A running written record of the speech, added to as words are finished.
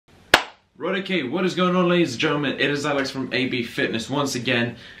Right, okay, what is going on, ladies and gentlemen? It is Alex from AB Fitness once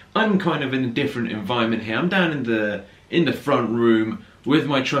again. I'm kind of in a different environment here. I'm down in the front room with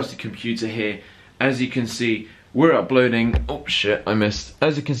my trusty computer here. As you can see, we're uploading. Oh shit, I missed.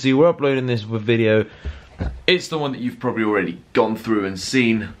 As you can see, we're uploading this video. It's the one that you've probably already gone through and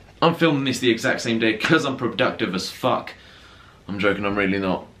seen. I'm filming this the exact same day because I'm productive as fuck. I'm joking, I'm really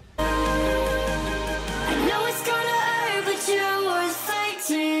not.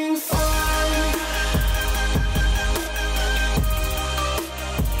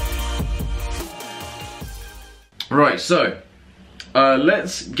 Right, so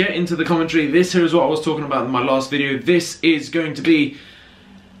let's get into the commentary. This here is what I was talking about in my last video. This is going to be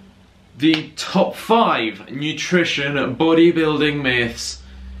the top 5 nutrition bodybuilding myths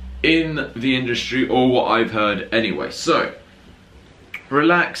in the industry, or what I've heard anyway. So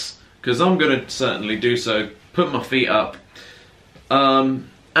relax, because I'm going to certainly do so. Put my feet up, and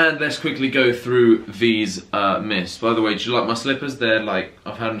let's quickly go through these myths. By the way, do you like my slippers? They're like,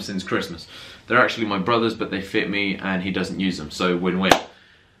 I've had them since Christmas. They're actually my brother's, but they fit me and he doesn't use them, so win-win.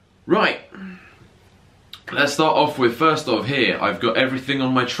 Right, let's start off with, first off here, I've got everything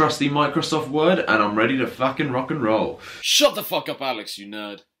on my trusty Microsoft Word and I'm ready to fucking rock and roll. Shut the fuck up, Alex, you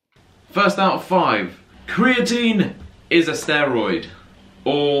nerd. First out of 5, creatine is a steroid,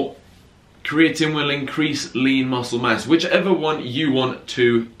 or creatine will increase lean muscle mass, whichever one you want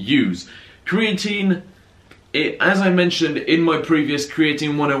to use. Creatine, as I mentioned in my previous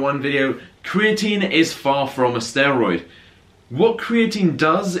Creatine 101 video, creatine is far from a steroid. What creatine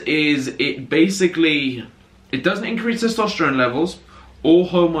does is it doesn't increase testosterone levels or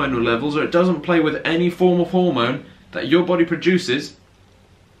hormonal levels, or it doesn't play with any form of hormone that your body produces,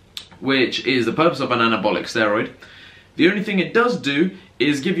 which is the purpose of an anabolic steroid. The only thing it does do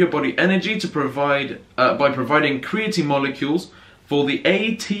is give your body energy to provide by providing creatine molecules for the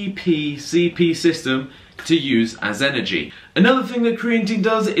ATP-CP system to use as energy. Another thing that creatine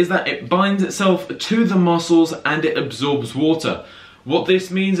does is that it binds itself to the muscles and it absorbs water. What this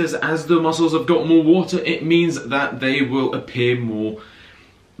means is, as the muscles have got more water, it means that they will appear more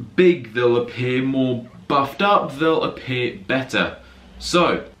big, they'll appear more buffed up, they'll appear better.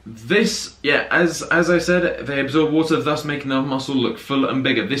 So this, yeah, as I said, they absorb water, thus making the muscle look fuller and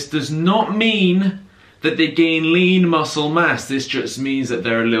bigger. This does not mean that they gain lean muscle mass. This just means that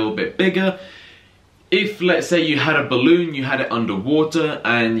they're a little bit bigger. If, let's say, you had a balloon, you had it underwater,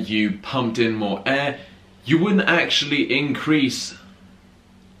 and you pumped in more air, you wouldn't actually increase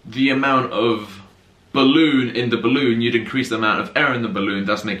the amount of balloon in the balloon, you'd increase the amount of air in the balloon,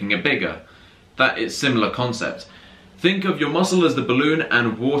 thus making it bigger. That is a similar concept. Think of your muscle as the balloon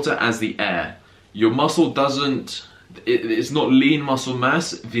and water as the air. Your muscle doesn't, it's not lean muscle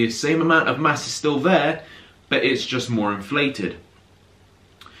mass, the same amount of mass is still there, but it's just more inflated.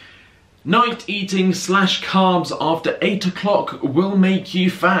 Night eating / carbs after 8 o'clock will make you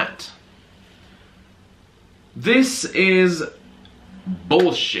fat. This is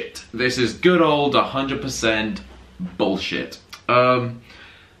bullshit. This is good old 100% bullshit. To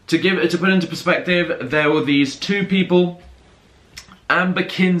put into perspective, there were these 2 people, Amber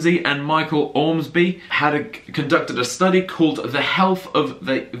Kinsey and Michael Ormsby, conducted a study called the health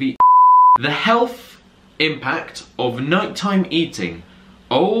impact of nighttime eating,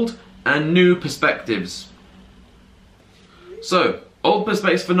 old and new perspectives. So, old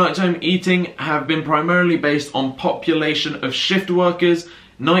perspectives for nighttime eating have been primarily based on population of shift workers,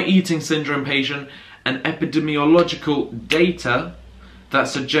 night eating syndrome patient, and epidemiological data that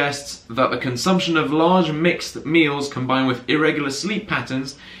suggests that the consumption of large mixed meals combined with irregular sleep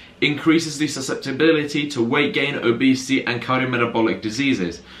patterns increases the susceptibility to weight gain, obesity, and cardiometabolic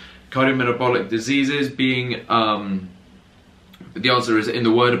diseases. Cardiometabolic diseases being, the answer is in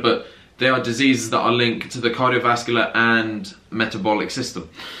the word, but they are diseases that are linked to the cardiovascular and metabolic system.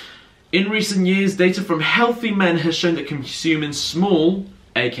 In recent years, data from healthy men has shown that consuming small,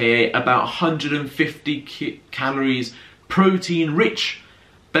 aka about 150 calories, protein-rich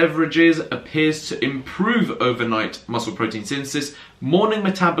beverages appears to improve overnight muscle protein synthesis, morning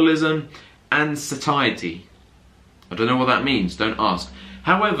metabolism, and satiety. I don't know what that means, don't ask.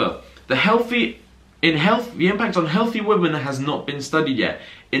 However, the impact on healthy women has not been studied yet.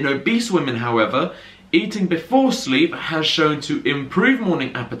 In obese women, however, eating before sleep has shown to improve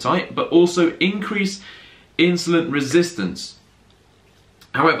morning appetite, but also increase insulin resistance.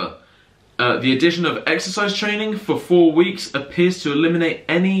 However, the addition of exercise training for 4 weeks appears to eliminate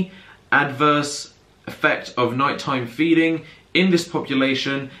any adverse effect of nighttime feeding in this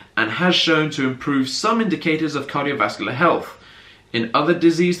population and has shown to improve some indicators of cardiovascular health. In other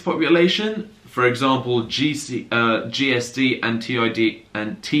diseased population, for example GSD and TID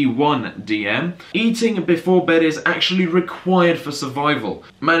and T1DM, eating before bed is actually required for survival.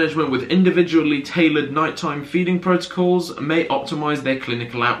 Management with individually tailored nighttime feeding protocols may optimize their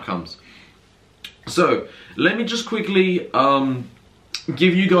clinical outcomes. So let me just quickly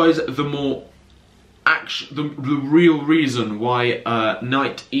give you guys the real reason why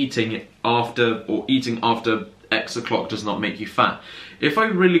night eating after X o'clock does not make you fat. If I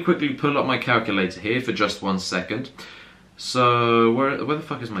really quickly pull up my calculator here for just 1 second. So where the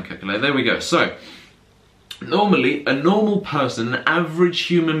fuck is my calculator? There we go. So normally a normal person, an average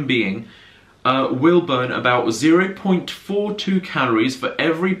human being, will burn about 0.42 calories for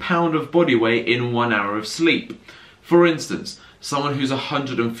every pound of body weight in 1 hour of sleep. For instance, someone who's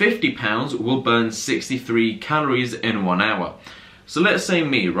 150 pounds will burn 63 calories in 1 hour. So let's say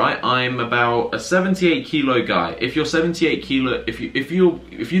me, right? I'm about a 78 kilo guy. If you're 78 kilo, if you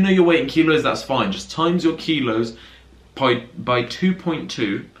know your weight in kilos, that's fine. Just times your kilos by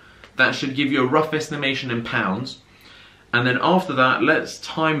 2.2. That should give you a rough estimation in pounds. And then after that, let's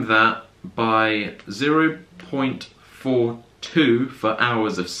time that by 0.42 for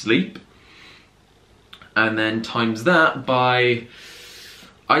hours of sleep. And then times that by,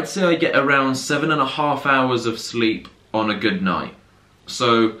 I'd say I get around 7.5 hours of sleep on a good night.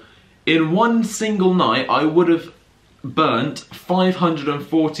 So in one single night I would have burnt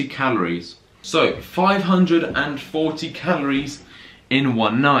 540 calories. So 540 calories in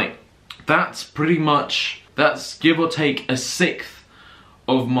one night. That's pretty much, that's give or take a sixth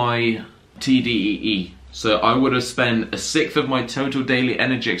of my TDEE. So I would have spent a sixth of my total daily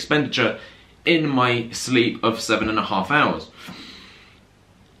energy expenditure in my sleep of 7.5 hours.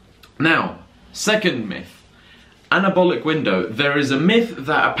 Now, second myth. Anabolic window. There is a myth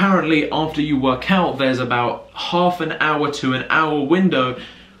that apparently after you work out there's about half an hour to an hour window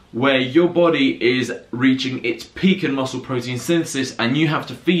where your body is reaching its peak in muscle protein synthesis and you have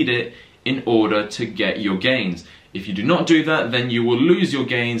to feed it in order to get your gains. If you do not do that, then you will lose your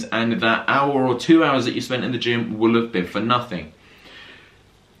gains and that hour or 2 hours that you spent in the gym will have been for nothing.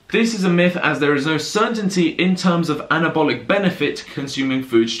 This is a myth as there is no certainty in terms of anabolic benefit to consuming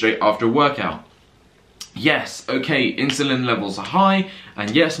food straight after a workout. Yes, okay, insulin levels are high,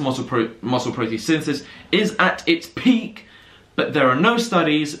 and yes, muscle protein synthesis is at its peak, but there are no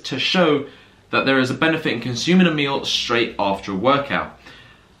studies to show that there is a benefit in consuming a meal straight after a workout.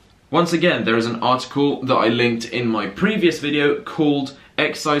 Once again, there is an article that I linked in my previous video called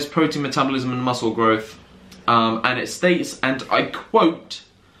Exercise, Protein Metabolism and Muscle Growth, and it states, and I quote,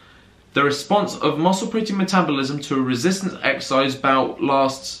 "The response of muscle protein metabolism to a resistance exercise bout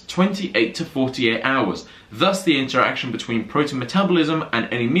lasts 28 to 48 hours. Thus, the interaction between protein metabolism and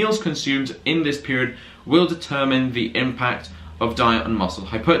any meals consumed in this period will determine the impact of diet on muscle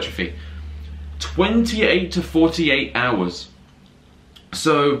hypertrophy." 28 to 48 hours.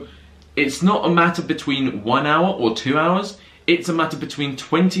 So, it's not a matter between 1 hour or 2 hours, it's a matter between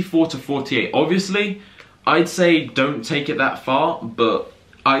 24 to 48. Obviously, I'd say don't take it that far, but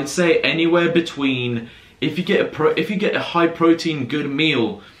I'd say anywhere between, if you get a high protein good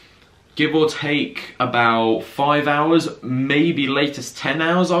meal, give or take about 5 hours, maybe latest 10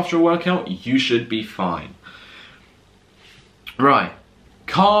 hours after a workout, you should be fine. Right,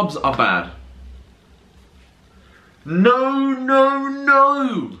 carbs are bad. No, no,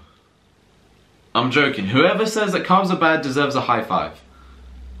 no! I'm joking. Whoever says that carbs are bad deserves a high five.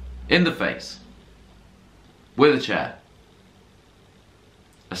 In the face. With a chair.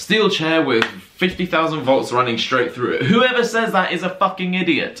 A steel chair with 50,000 volts running straight through it. Whoever says that is a fucking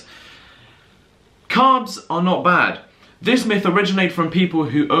idiot. Carbs are not bad. This myth originated from people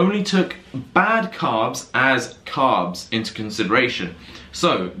who only took bad carbs as carbs into consideration.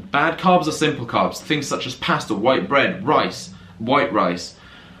 So, bad carbs are simple carbs. Things such as pasta, white bread, rice, white rice,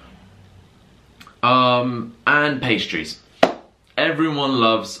 and pastries. Everyone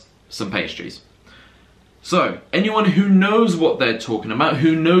loves some pastries. So, anyone who knows what they're talking about,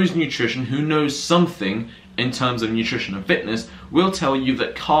 who knows nutrition, who knows something in terms of nutrition and fitness, will tell you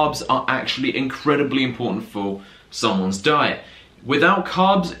that carbs are actually incredibly important for someone's diet. Without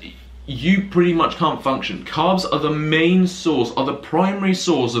carbs, you pretty much can't function. Carbs are the main source, are the primary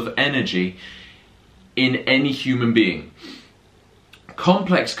source of energy in any human being.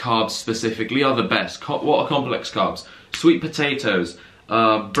 Complex carbs specifically are the best. What are complex carbs? Sweet potatoes,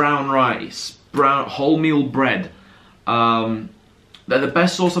 brown rice, wholemeal bread. They're the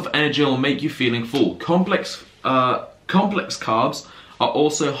best source of energy and will make you feeling full. Complex carbs are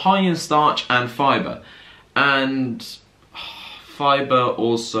also high in starch and fiber, and fiber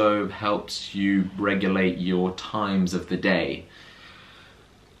also helps you regulate your times of the day.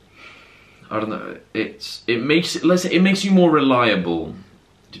 I don't know, it makes you more reliable.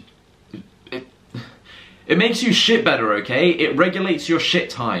 It makes you shit better, okay? It regulates your shit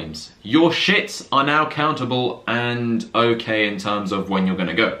times. Your shits are now countable and okay in terms of when you're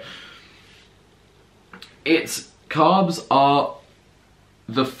gonna go. Carbs are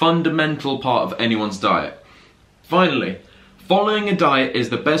the fundamental part of anyone's diet. Finally, following a diet is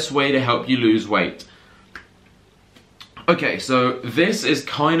the best way to help you lose weight. Okay, so this is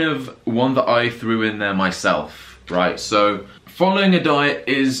kind of one that I threw in there myself, right? So following a diet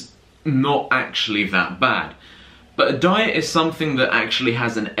is not actually that bad, but a diet is something that actually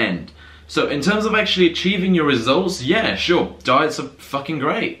has an end. So in terms of actually achieving your results, yeah, sure, diets are fucking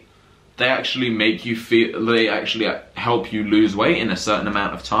great. They actually make you feel, they actually help you lose weight in a certain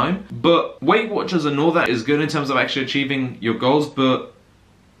amount of time. But Weight Watchers and all that is good in terms of actually achieving your goals, but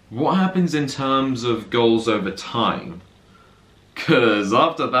what happens in terms of goals over time? Because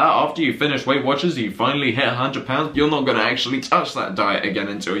after that, after you finish Weight Watchers, you finally hit 100 pounds, you're not going to actually touch that diet again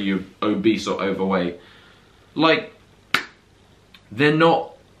until you're obese or overweight. Like, they're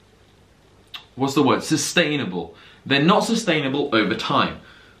not, what's the word, sustainable. They're not sustainable over time.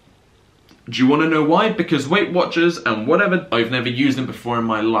 Do you want to know why? Because Weight Watchers and whatever, I've never used them before in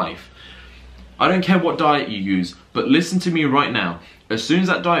my life. I don't care what diet you use, but listen to me right now. As soon as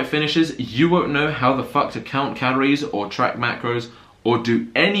that diet finishes, you won't know how the fuck to count calories or track macros or do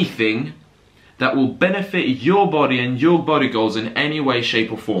anything that will benefit your body and your body goals in any way,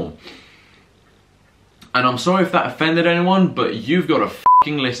 shape or form. And I'm sorry if that offended anyone, but you've got to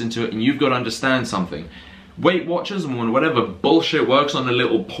fucking listen to it and you've got to understand something. Weight Watchers and whatever bullshit works on a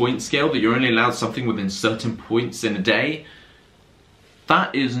little point scale that you're only allowed something within certain points in a day,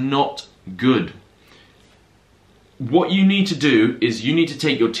 that is not good. What you need to do is you need to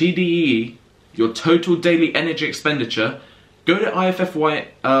take your TDEE, your total daily energy expenditure, go to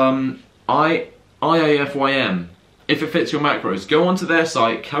IAFYM, if it fits your macros, go onto their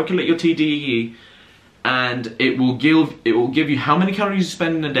site, calculate your TDEE, and it will give you how many calories you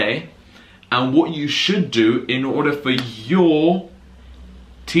spend in a day, and what you should do in order for your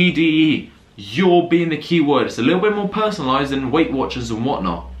TDEE, your being the key word. It's a little bit more personalized than Weight Watchers and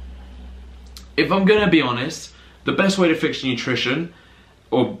whatnot. If I'm gonna be honest, the best way to fix your nutrition,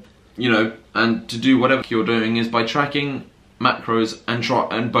 or and to do whatever you're doing, is by tracking macros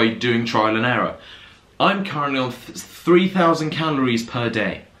and by doing trial and error. I'm currently on 3,000 calories per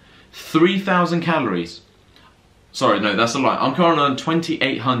day. 3,000 calories. Sorry, no, that's a lie. I'm currently on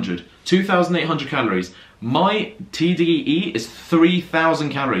 2,800 calories. My TDEE is 3,000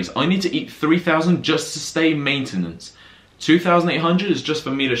 calories. I need to eat 3,000 just to stay maintenance. 2,800 is just for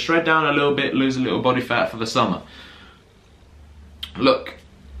me to shred down a little bit, lose a little body fat for the summer. Look,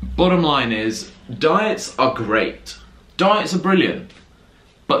 bottom line is, diets are great. Diets are brilliant.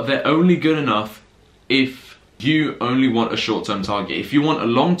 But they're only good enough if you only want a short-term target. If you want a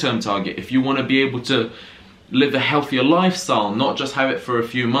long-term target, if you want to be able to live a healthier lifestyle, not just have it for a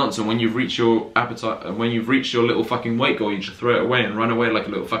few months, and when you've reached your appetite, when you've reached your little fucking weight goal, you just throw it away and run away like a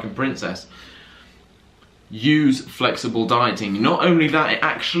little fucking princess. Use flexible dieting. Not only that, it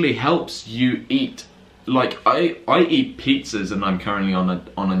actually helps you eat. Like, I eat pizzas and I'm currently on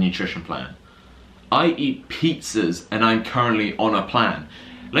a nutrition plan. I eat pizzas and I'm currently on a plan.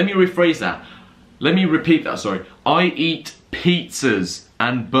 Let me rephrase that. Let me repeat that, sorry. I eat pizzas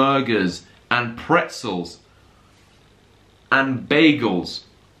and burgers and pretzels and bagels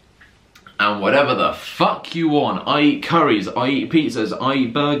and whatever the fuck you want. I eat curries, I eat pizzas, I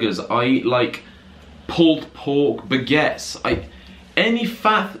eat burgers, I eat like pulled pork baguettes. Any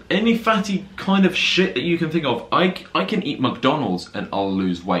fatty kind of shit that you can think of. I can eat McDonald's and I'll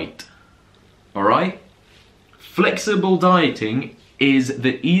lose weight. Alright? Flexible dieting is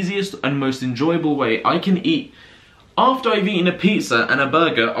the easiest and most enjoyable way. I can eat, after I've eaten a pizza and a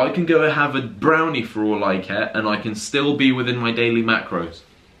burger, I can go and have a brownie for all I care, and I can still be within my daily macros.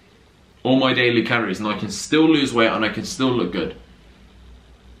 Or my daily calories, and I can still lose weight and I can still look good.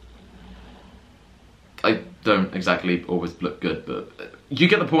 I don't exactly always look good, but you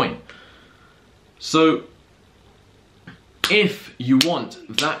get the point. So, if you want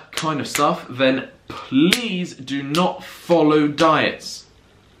that kind of stuff, then please do not follow diets.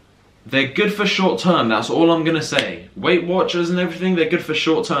 They're good for short term, that's all I'm gonna say. Weight Watchers and everything, they're good for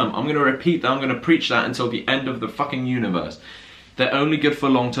short term. I'm gonna repeat that, I'm gonna preach that until the end of the fucking universe. They're only good for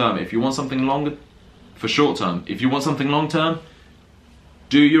long term. If you want something longer, for short term. If you want something long term,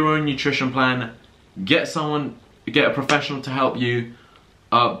 do your own nutrition plan. Get a professional to help you.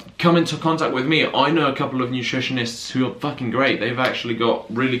 Come into contact with me. I know a couple of nutritionists who are fucking great. They've actually got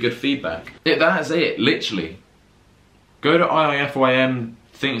really good feedback. That's it, literally. Go to IIFYM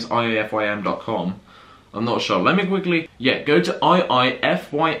think it's iifym.com. I'm not sure. Let me quickly, yeah, go to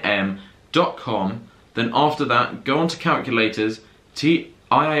iifym.com. Then after that, go onto calculators, iifym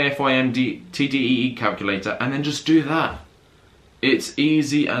TDEE calculator, and then just do that. It's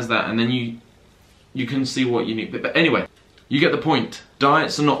easy as that, and then you can see what you need. But anyway, you get the point.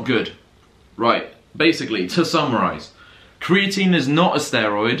 Diets are not good. Right, basically, to summarize, creatine is not a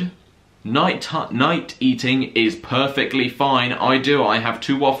steroid. Night eating is perfectly fine. I have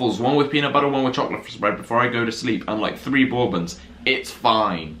 2 waffles, one with peanut butter, one with chocolate spread before I go to sleep, and like 3 bourbons. It's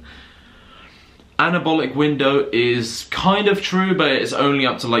fine. Anabolic window is kind of true, but it's only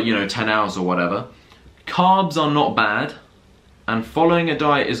up to like, 10 hours or whatever. Carbs are not bad. And following a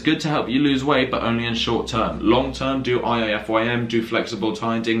diet is good to help you lose weight, but only in short term. Long term, do IIFYM, do flexible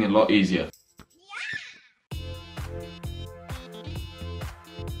dieting, a lot easier.